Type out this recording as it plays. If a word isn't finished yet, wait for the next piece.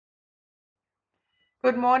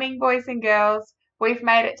Good morning, boys and girls. We've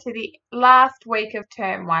made it to the last week of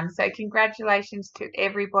term one, so congratulations to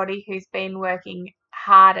everybody who's been working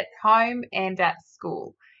hard at home and at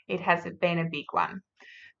school. It hasn't been a big one.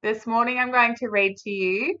 This morning I'm going to read to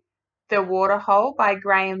you The Waterhole by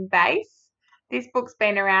Graeme Base. This book's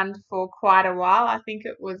been around for quite a while. I think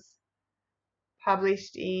it was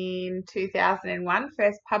published in 2001,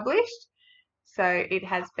 first published, so it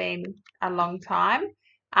has been a long time.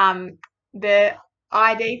 The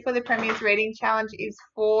ID for the Premier's Reading Challenge is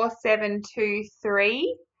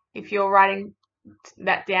 4723 if you're writing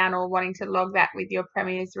that down or wanting to log that with your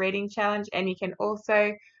Premier's Reading Challenge, and you can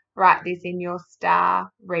also write this in your Star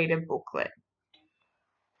Reader booklet.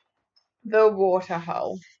 The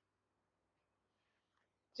Waterhole.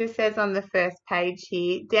 Just says on the first page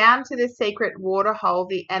here, down to the secret waterhole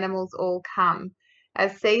the animals all come.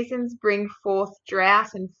 As seasons bring forth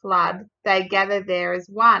drought and flood, they gather there as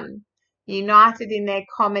one. United in their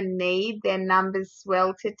common need, their numbers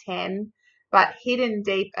swell to 10, but hidden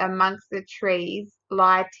deep amongst the trees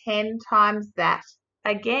lie 10 times that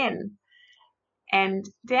again. And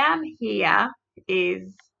down here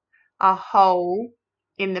is a hole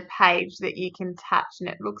in the page that you can touch, and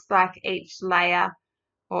it looks like each layer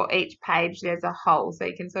or each page there's a hole, so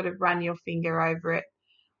you can sort of run your finger over it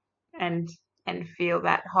and feel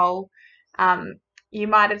that hole. You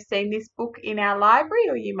might have seen this book in our library,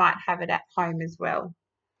 or you might have it at home as well.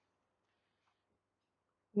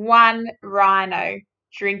 One rhino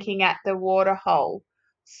drinking at the waterhole.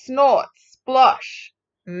 Snort, splosh.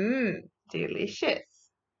 Delicious.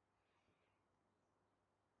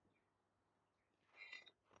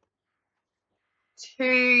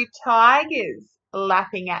 Two tigers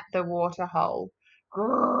lapping at the waterhole.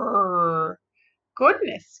 Grrr.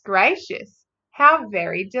 Goodness gracious, how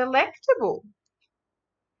very delectable.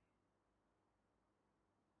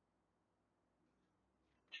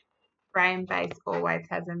 Graeme Base always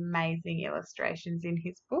has amazing illustrations in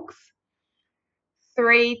his books.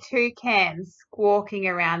 Three toucans squawking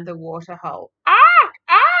around the waterhole. Ark,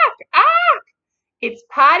 ark, ark! It's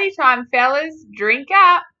party time, fellas. Drink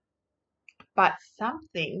up. But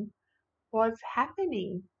something was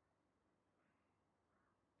happening.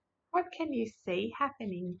 What can you see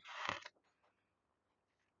happening?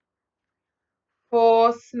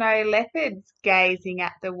 Four snow leopards gazing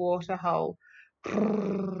at the waterhole.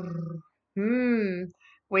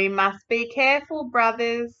 We must be careful,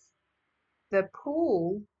 brothers. The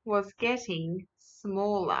pool was getting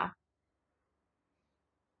smaller.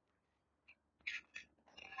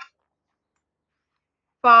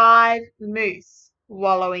 Five moose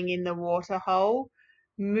wallowing in the waterhole.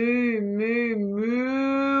 Moo, moo,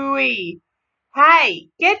 mooey. Hey,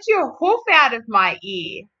 get your hoof out of my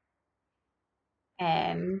ear.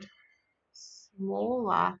 And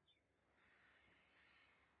smaller.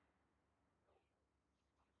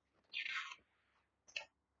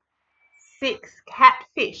 Six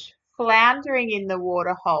catfish floundering in the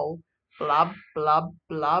waterhole. Blub, blub,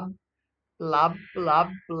 blub, blub, blub,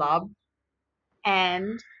 blub.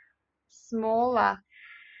 And smaller.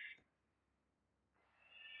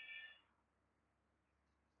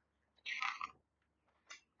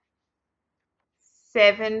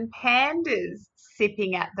 Seven pandas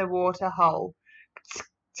sipping at the waterhole.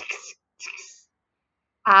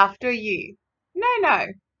 After you. No, no,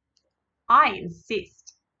 I insist.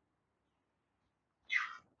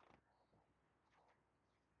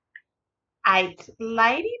 Eight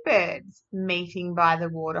ladybirds meeting by the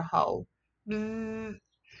waterhole. Bzz.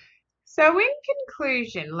 So in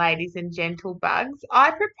conclusion, ladies and gentle bugs,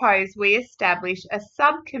 I propose we establish a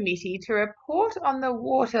subcommittee to report on the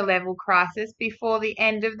water level crisis before the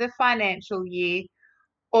end of the financial year.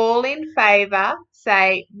 All in favour,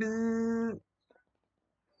 say bzz.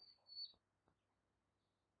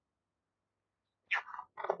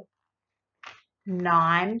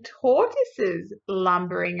 Nine tortoises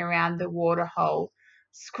lumbering around the waterhole.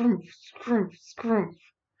 Scrumph, scrumph, scrumph.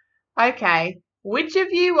 Okay, which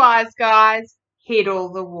of you wise guys hid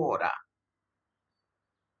all the water?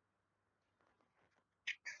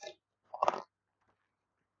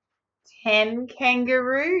 Ten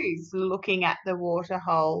kangaroos looking at the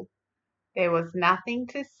waterhole. There was nothing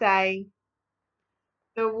to say.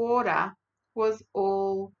 The water was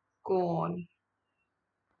all gone.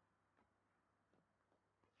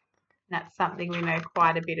 That's something we know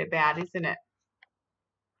quite a bit about, isn't it?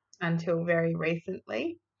 Until very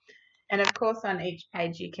recently. And of course, on each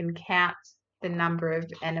page you can count the number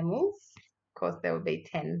of animals. Of course, there will be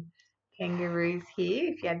 10 kangaroos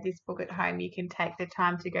here. If you have this book at home, you can take the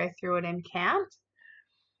time to go through it and count.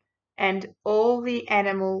 And all the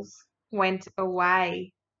animals went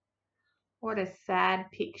away. What a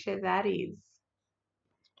sad picture that is.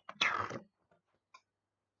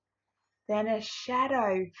 Then a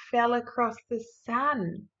shadow fell across the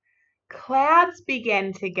sun. Clouds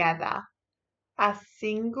began to gather. A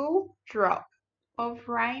single drop of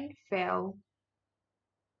rain fell.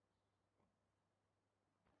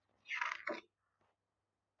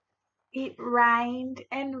 It rained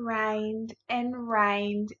and rained and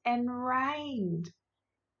rained and rained.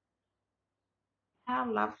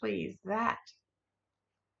 How lovely is that?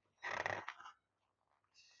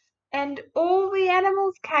 And all the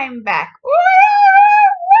animals came back.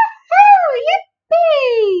 Woo-hoo!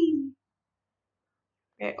 Yippee!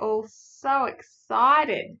 They're all so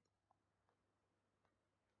excited.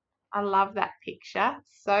 I love that picture.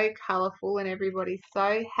 So colourful and everybody's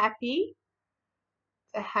so happy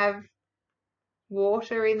to have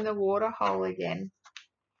water in the waterhole again.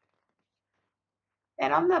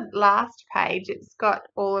 And on the last page, it's got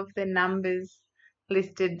all of the numbers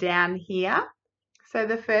listed down here. So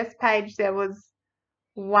the first page there was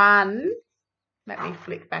 1. Let me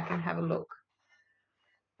flick back and have a look.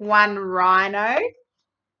 1 rhino.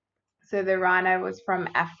 So the rhino was from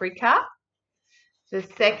Africa. The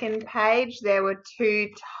second page there were 2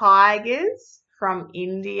 tigers from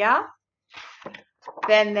India.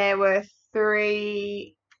 Then there were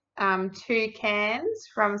 3 toucans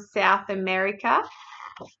from South America.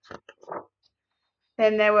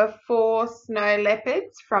 Then there were 4 snow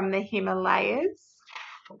leopards from the Himalayas.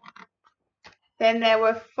 Then there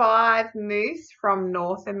were 5 moose from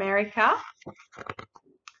North America.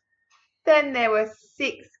 Then there were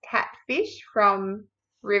 6 catfish from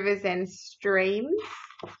rivers and streams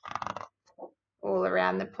all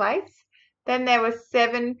around the place. Then there were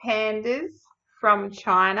 7 pandas from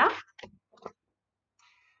China.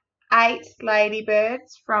 8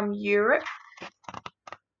 ladybirds from Europe.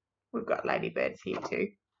 We've got ladybirds here too.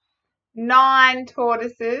 9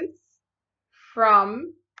 tortoises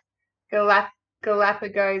from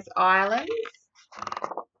Galapagos Islands.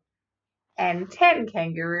 And 10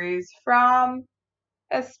 kangaroos from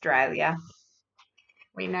Australia.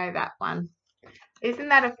 We know that one. Isn't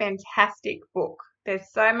that a fantastic book? There's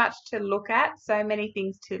so much to look at, so many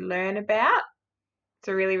things to learn about. It's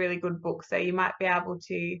a really, really good book. So you might be able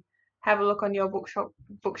to have a look on your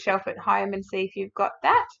bookshelf at home and see if you've got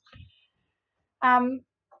that.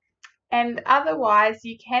 And otherwise,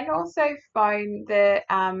 you can also phone the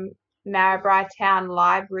Narrabri Town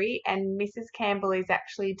Library, and Mrs Campbell is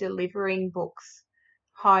actually delivering books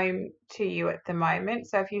home to you at the moment.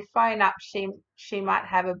 So if you phone up, she might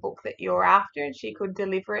have a book that you're after and she could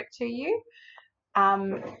deliver it to you.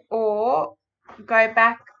 Or go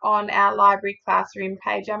back on our library classroom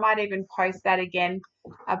page. I might even post that again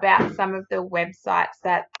about some of the websites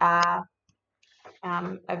that are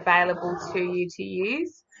available to you to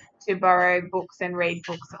use to borrow books and read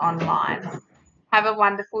books online. Have a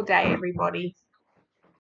wonderful day, everybody.